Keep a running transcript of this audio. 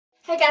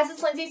Hey guys,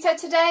 it's Lindsay. So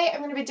today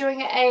I'm going to be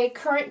doing a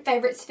current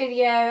favorites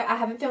video. I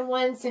haven't filmed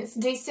one since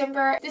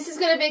December. This is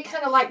going to be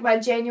kind of like my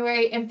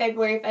January and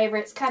February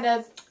favorites, kind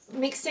of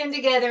mixed in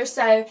together.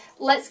 So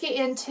let's get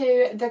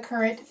into the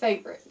current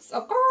favorites.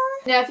 Okay.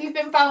 Now, if you've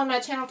been following my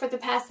channel for the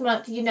past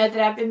month, you know that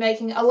I've been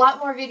making a lot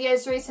more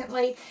videos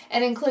recently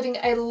and including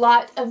a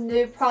lot of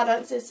new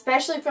products,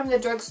 especially from the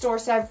drugstore.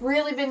 So I've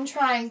really been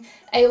trying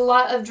a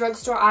lot of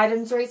drugstore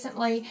items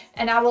recently,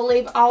 and I will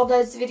leave all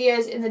those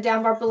videos in the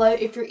down bar below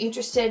if you're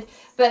interested.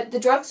 But the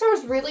drugstore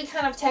has really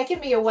kind of taken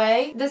me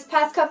away this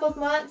past couple of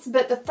months.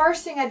 But the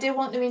first thing I did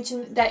want to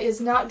mention that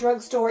is not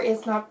drugstore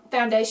is my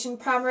foundation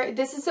primer.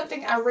 This is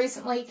something I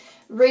recently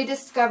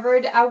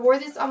rediscovered. I wore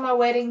this on my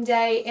wedding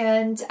day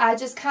and I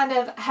just kind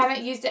of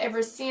haven't used it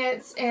ever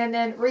since, and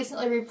then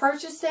recently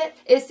repurchased it.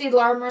 It's the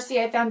Laura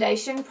Mercier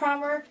foundation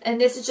primer, and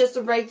this is just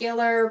a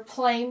regular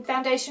plain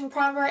foundation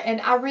primer,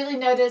 and I really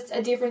noticed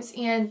a difference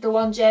in the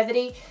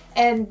longevity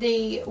and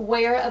the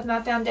wear of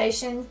my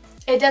foundation.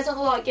 It doesn't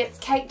look like it gets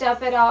caked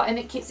up at all, and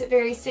it keeps it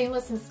very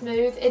seamless and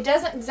smooth. It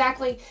doesn't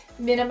exactly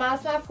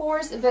minimize my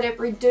pores, but it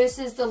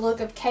reduces the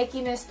look of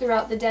cakiness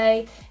throughout the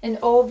day and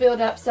oil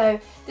buildup. So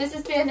this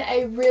has been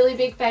a really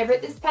big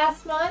favorite this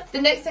past month.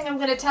 The next thing I'm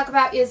going to talk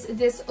about is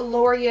this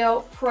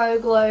L'Oreal Pro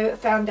Glow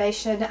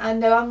foundation. I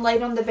know I'm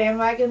late on the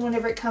bandwagon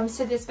whenever it comes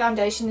to this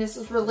foundation. This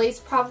was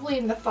released probably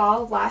in the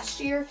fall of last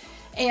year,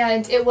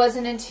 and it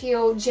wasn't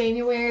until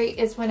January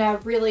is when I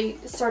really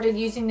started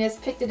using this,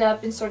 picked it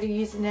up and started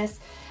using this.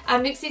 I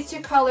mix these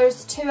two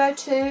colors,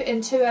 202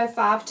 and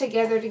 205,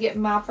 together to get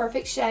my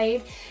perfect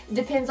shade. It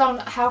depends on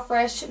how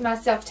fresh my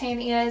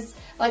self-tan is.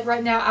 Like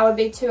right now I would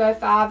be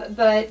 205,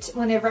 but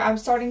whenever I'm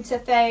starting to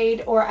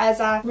fade or as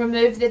I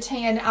remove the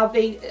tan, I'll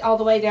be all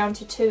the way down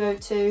to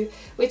 202,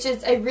 which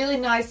is a really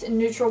nice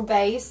neutral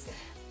base.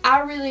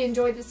 I really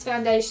enjoy this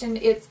foundation.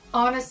 It's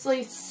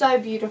honestly so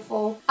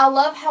beautiful. I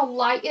love how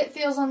light it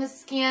feels on the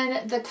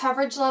skin. The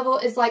coverage level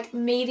is like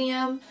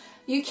medium.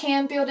 You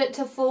can build it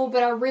to full,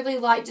 but I really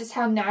like just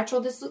how natural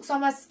this looks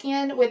on my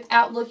skin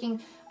without looking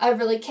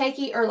overly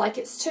cakey or like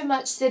it's too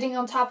much sitting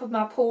on top of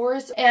my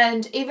pores.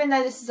 And even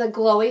though this is a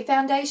glowy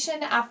foundation,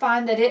 I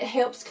find that it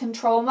helps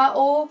control my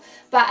oil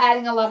by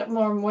adding a lot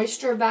more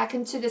moisture back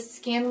into the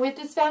skin with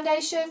this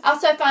foundation. I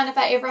also find if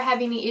I ever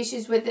have any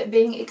issues with it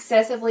being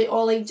excessively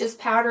oily, just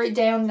powder it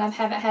down, and I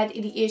haven't had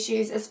any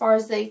issues as far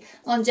as the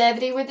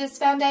longevity with this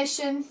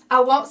foundation.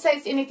 I won't say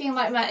it's anything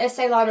like my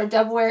Estee Lauder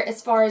Double Wear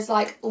as far as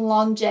like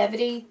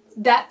longevity.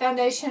 That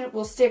foundation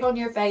will stick on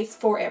your face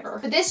forever.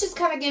 But this just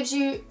kind of gives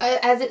you,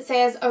 as it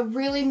says, a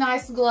really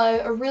nice glow,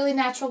 a really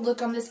natural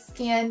look on the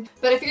skin.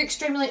 But if you're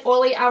extremely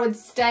oily, I would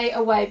stay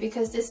away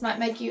because this might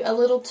make you a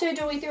little too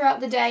dewy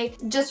throughout the day.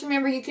 Just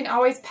remember, you can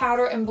always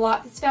powder and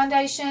blot this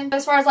foundation. But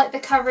as far as like the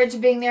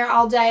coverage being there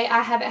all day, I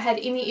haven't had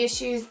any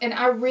issues, and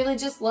I really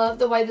just love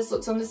the way this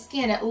looks on the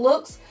skin. It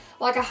looks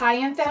like a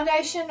high-end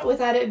foundation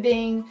without it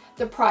being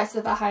the price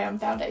of a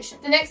high-end foundation.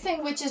 The next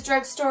thing, which is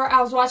drugstore,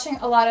 I was watching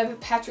a lot of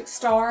Patrick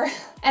Starr,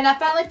 and I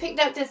finally picked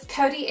up this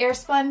Coty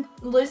Airspun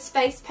Loose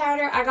Face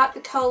Powder. I got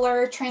the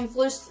color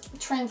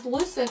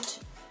Translucent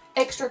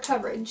Extra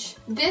Coverage.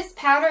 This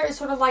powder is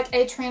sort of like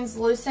a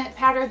translucent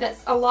powder that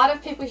a lot of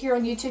people here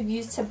on YouTube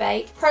use to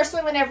bake.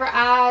 Personally, whenever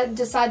I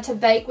decide to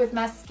bake with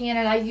my skin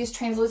and I use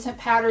translucent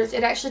powders,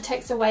 it actually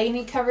takes away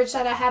any coverage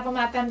that I have on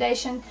my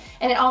foundation,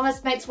 and it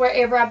almost makes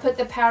wherever I put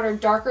the powder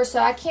darker. So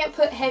I can't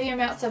put heavy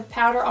amounts of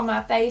powder on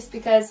my face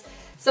because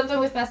something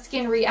with my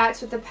skin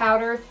reacts with the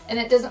powder, and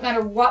it doesn't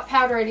matter what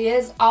powder it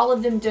is, all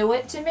of them do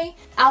it to me.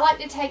 I like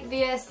to take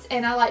this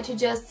and I like to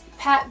just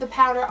pat the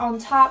powder on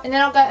top, and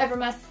then I'll go over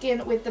my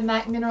skin with the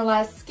MAC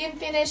Mineralized Skin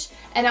Finish,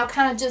 and I'll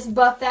kind of just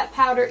buff that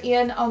powder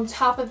in on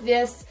top of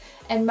this,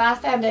 and my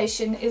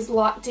foundation is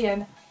locked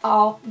in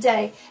all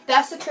day.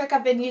 That's the trick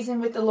I've been using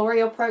with the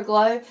L'Oreal Pro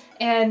Glow,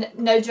 and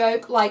no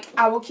joke, like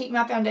I will keep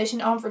my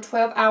foundation on for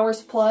 12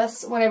 hours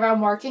plus whenever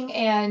I'm working,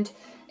 and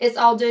it's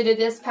all due to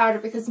this powder,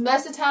 because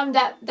most of the time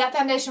that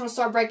foundation will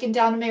start breaking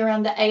down to me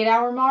around the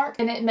 8-hour mark,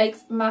 and it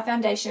makes my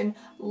foundation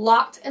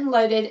locked and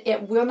loaded.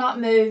 It will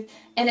not move,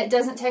 and it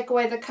doesn't take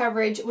away the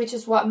coverage, which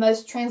is what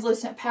most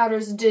translucent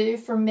powders do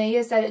for me,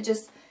 is that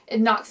it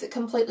knocks it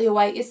completely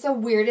away. It's the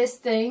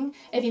weirdest thing.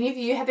 If any of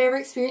you have ever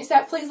experienced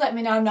that, please let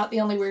me know I'm not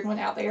the only weird one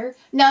out there.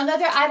 Now,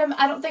 another item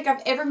I don't think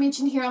I've ever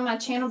mentioned here on my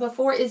channel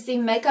before is the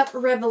Makeup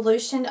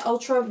Revolution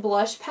Ultra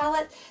Blush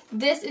Palette.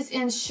 This is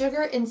in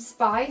Sugar and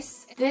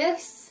Spice.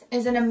 This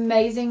is an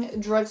amazing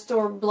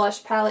drugstore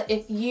blush palette.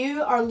 If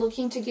you are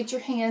looking to get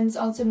your hands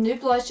on some new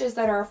blushes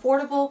that are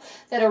affordable,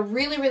 that are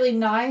really, really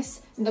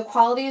nice, and the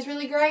quality is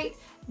really great,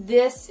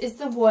 this is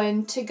the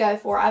one to go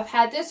for. I've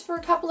had this for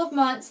a couple of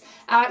months.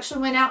 I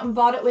actually went out and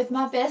bought it with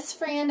my best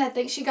friend. I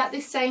think she got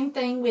the same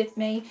thing with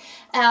me.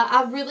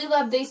 I really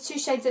love these two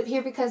shades up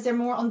here because they're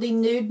more on the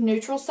nude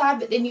neutral side,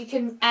 but then you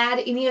can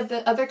add any of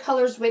the other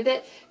colors with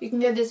it. You can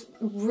go this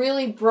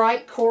really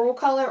bright coral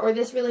color or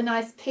this really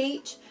nice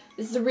peach.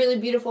 This is a really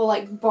beautiful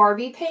like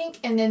Barbie pink,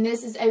 and then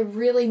this is a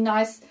really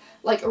nice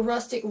like a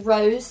rustic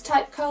rose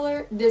type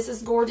color. This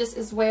is gorgeous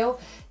as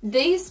well.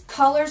 These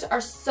colors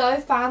are so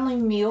finely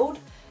milled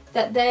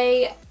that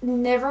they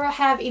never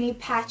have any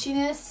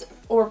patchiness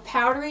or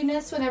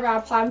powderiness whenever I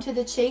apply them to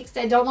the cheeks.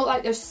 They don't look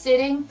like they're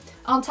sitting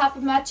on top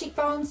of my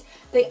cheekbones.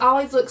 They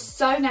always look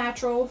so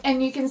natural,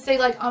 and you can see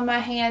like on my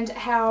hand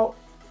how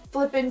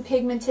flippin'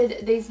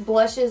 pigmented these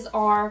blushes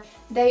are.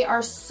 They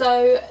are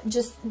so,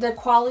 just the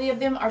quality of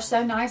them are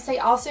so nice. They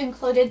also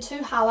included 2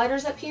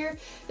 highlighters up here.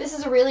 This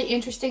is a really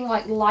interesting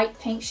like light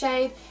pink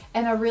shade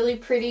and a really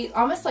pretty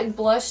almost like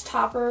blush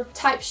topper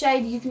type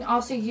shade. You can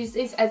also use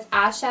these as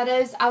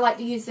eyeshadows. I like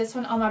to use this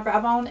one on my brow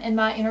bone in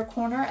my inner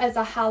corner as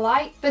a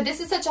highlight. But this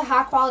is such a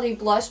high quality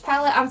blush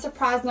palette. I'm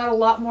surprised not a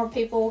lot more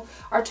people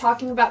are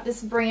talking about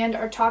this brand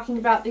or talking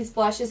about these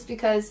blushes,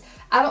 because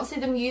I don't see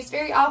them used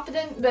very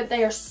often, but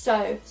they are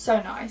so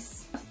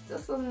nice.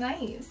 That's so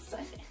nice.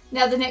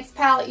 Now the next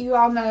palette you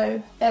all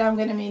know that I'm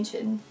going to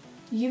mention.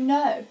 You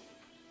know.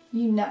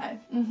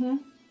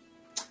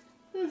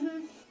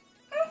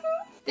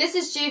 This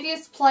is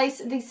Juvia's Place,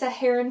 the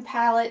Saharan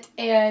palette,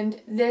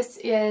 and this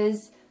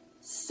is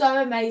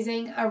so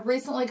amazing. I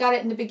recently got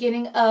it in the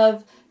beginning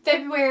of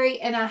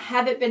February, and I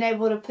haven't been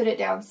able to put it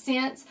down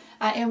since.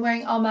 I am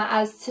wearing on my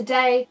eyes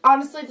today.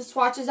 Honestly, the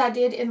swatches I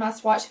did in my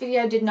swatch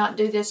video did not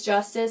do this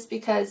justice,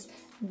 because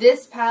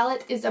this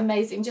palette is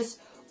amazing. Just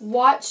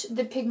watch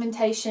the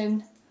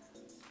pigmentation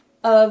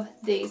of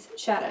these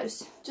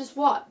shadows. Just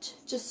watch.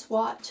 Just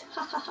swatch.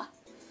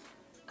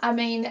 I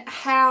mean,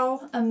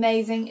 how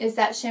amazing is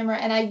that shimmer?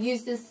 And I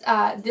used this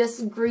this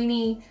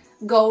greeny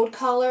gold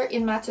color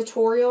in my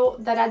tutorial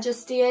that I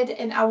just did,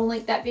 and I will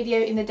link that video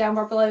in the down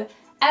bar below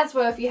as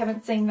well if you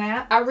haven't seen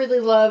that. I really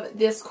love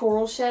this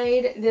coral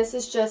shade. This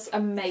is just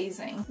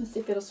amazing. Let's see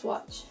if it'll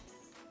swatch.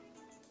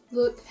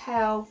 Look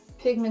how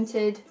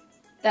pigmented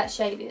that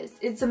shade is.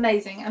 It's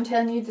amazing. I'm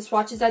telling you, the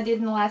swatches I did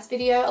in the last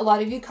video, a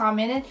lot of you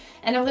commented,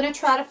 and I'm going to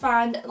try to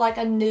find like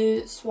a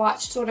new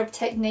swatch sort of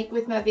technique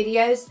with my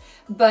videos,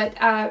 but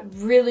I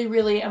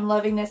really am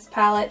loving this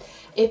palette.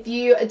 If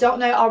you don't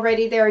know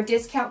already, there are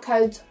discount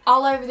codes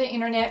all over the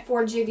internet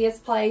for Juvia's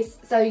Place,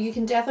 so you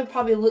can definitely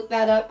probably look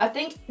that up. I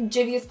think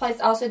Juvia's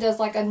Place also does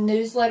like a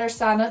newsletter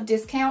sign up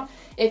discount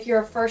if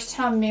you're a first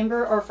time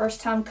member or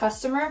first time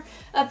customer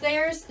of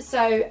theirs,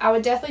 so I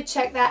would definitely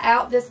check that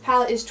out. This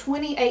palette is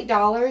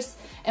 $28,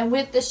 and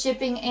with the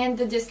shipping and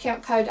the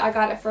discount code I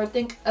got it for I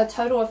think a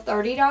total of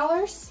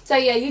 $30. So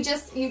yeah,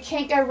 you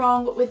can't go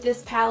wrong with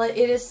this palette.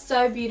 It is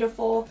so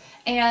beautiful,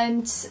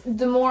 and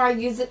the more I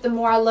use it, the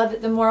more I love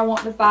it, the more I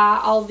want to buy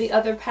all of the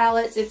other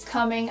palettes. It's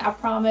coming, I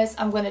promise.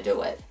 I'm going to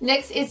do it.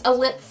 Next is a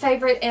lip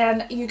favorite,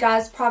 and you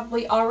guys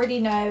probably already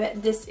know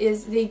this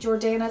is the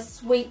Jordana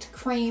Sweet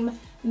Cream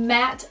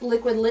matte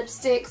liquid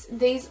lipsticks.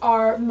 These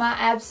are my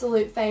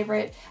absolute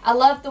favorite. I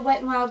love the Wet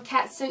n Wild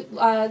Catsuit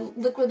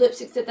liquid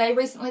lipsticks that they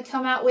recently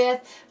come out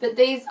with, but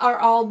these are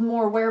all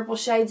more wearable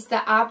shades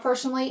that I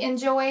personally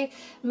enjoy.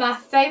 My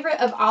favorite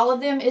of all of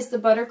them is the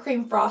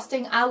buttercream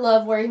frosting. I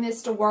love wearing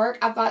this to work.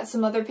 I've got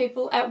some other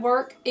people at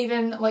work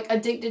even like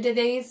addicted to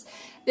these.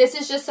 This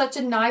is just such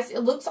a nice,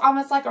 it looks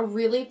almost like a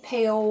really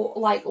pale,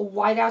 like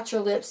white out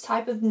your lips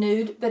type of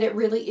nude, but it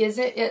really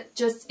isn't. It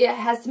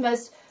has the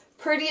most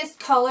prettiest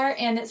color,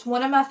 and it's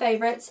one of my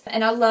favorites.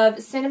 And I love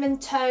cinnamon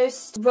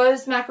toast,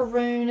 rose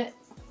macaroon,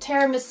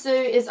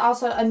 tiramisu is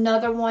also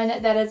another one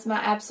that is my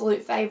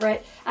absolute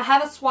favorite. I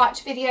have a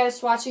swatch video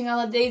swatching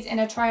all of these, and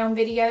a try on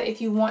video if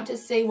you want to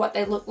see what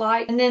they look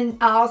like. And then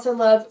I also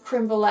love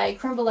creme brulee.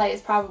 Creme brulee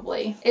is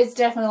probably, it's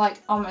definitely like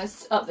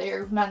almost up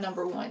there, my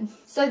 #1.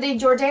 So the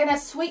Jordana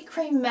Sweet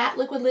Cream Matte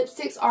Liquid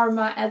Lipsticks are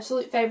my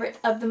absolute favorite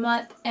of the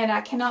month, and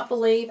I cannot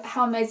believe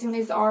how amazing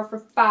these are for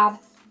 $5.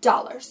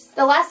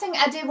 The last thing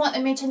I did want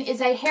to mention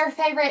is a hair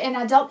favorite, and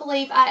I don't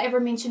believe I ever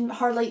mentioned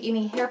hardly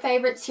any hair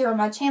favorites here on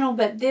my channel,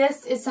 but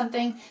this is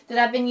something that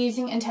I've been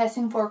using and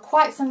testing for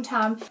quite some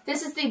time.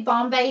 This is the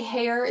Bombay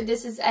Hair.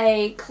 This is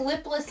a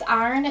clipless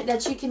iron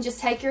that you can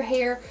just take your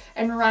hair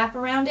and wrap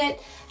around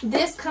it.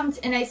 This comes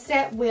in a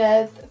set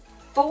with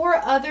 4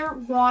 other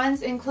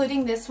wands,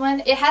 including this one.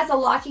 It has a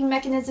locking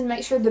mechanism to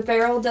make sure the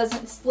barrel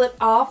doesn't slip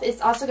off.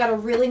 It's also got a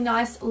really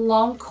nice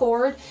long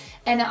cord,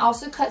 and it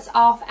also cuts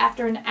off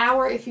after an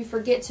hour if you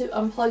forget to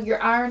unplug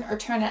your iron or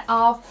turn it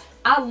off.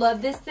 I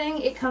love this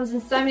thing. It comes in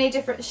so many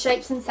different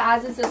shapes and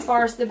sizes as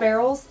far as the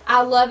barrels.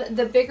 I love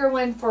the bigger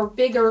one for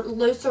bigger,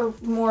 looser,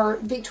 more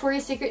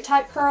Victoria's Secret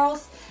type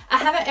curls. I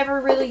haven't ever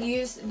really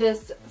used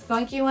this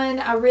funky one.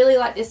 I really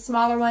like this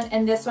smaller one,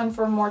 and this one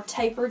for more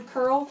tapered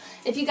curl.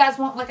 If you guys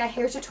want like a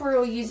hair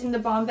tutorial using the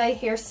Bombay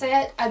hair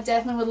set, I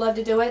definitely would love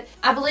to do it.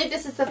 I believe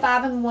this is the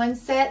 5-in-1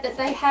 set that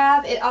they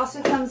have. It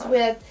also comes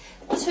with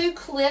 2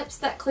 clips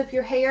that clip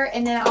your hair,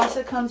 and then it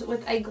also comes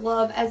with a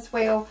glove as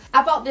well.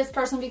 I bought this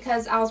personally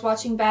because I was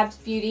watching Babs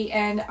Beauty,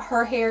 and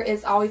her hair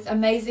is always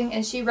amazing,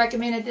 and she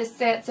recommended this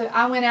set, so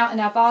I went out and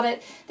I bought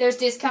it. There's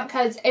discount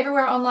codes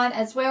everywhere online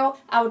as well.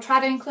 I will try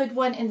to include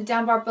one in the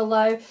down bar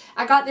below.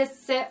 I got this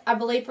set, I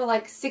believe, for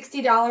like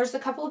 $60 a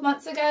couple of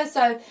months ago,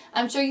 so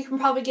I'm sure you can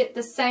probably get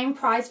the same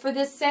price for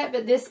this set,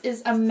 but this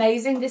is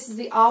amazing. This is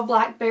the all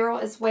black barrel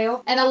as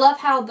well, and I love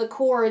how the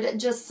cord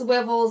just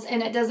swivels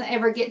and it doesn't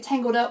ever get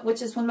tangled up, which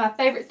which is one of my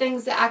favorite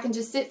things, that I can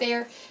just sit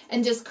there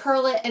and just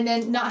curl it and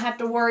then not have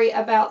to worry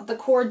about the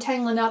cord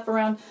tangling up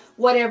around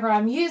whatever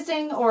I'm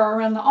using or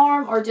around the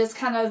arm, or just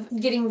kind of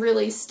getting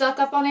really stuck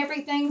up on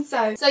everything.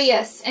 So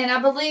yes, and I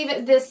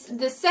believe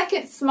the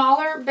second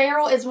smaller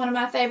barrel is one of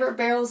my favorite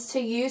barrels to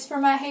use for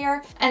my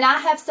hair. And I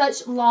have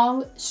such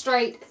long,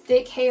 straight,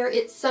 thick hair.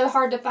 It's so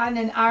hard to find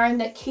an iron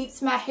that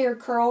keeps my hair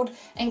curled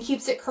and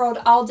keeps it curled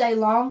all day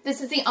long.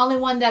 This is the only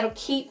one that'll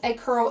keep a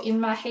curl in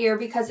my hair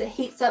because it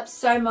heats up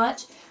so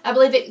much. I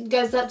believe it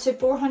goes up to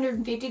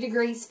 450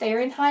 degrees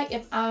Fahrenheit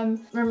if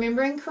I'm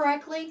remembering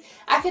correctly.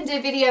 I can do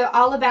a video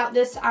all about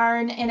this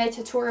iron and a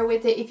tutorial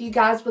with it if you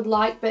guys would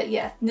like, but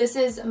yeah, this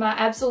is my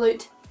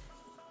absolute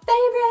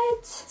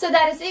favorite. So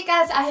that is it,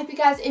 guys. I hope you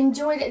guys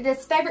enjoyed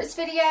this favorites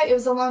video. It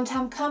was a long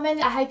time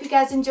coming. I hope you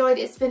guys enjoyed.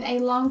 It's been a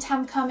long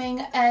time coming,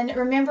 and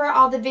remember,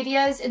 all the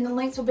videos and the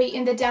links will be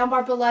in the down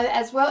bar below,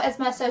 as well as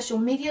my social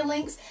media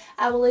links.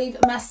 I will leave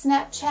my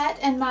Snapchat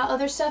and my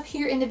other stuff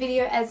here in the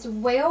video as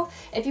well.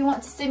 If you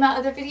want to see my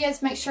other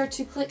videos, make sure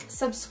to click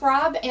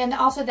subscribe, and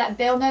also that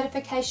bell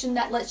notification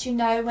that lets you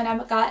know when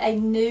I've got a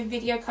new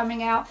video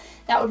coming out.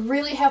 That would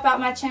really help out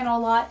my channel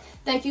a lot.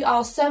 Thank you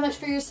all so much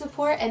for your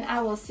support, and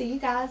I will see you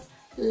guys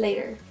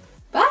later.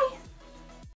 Bye!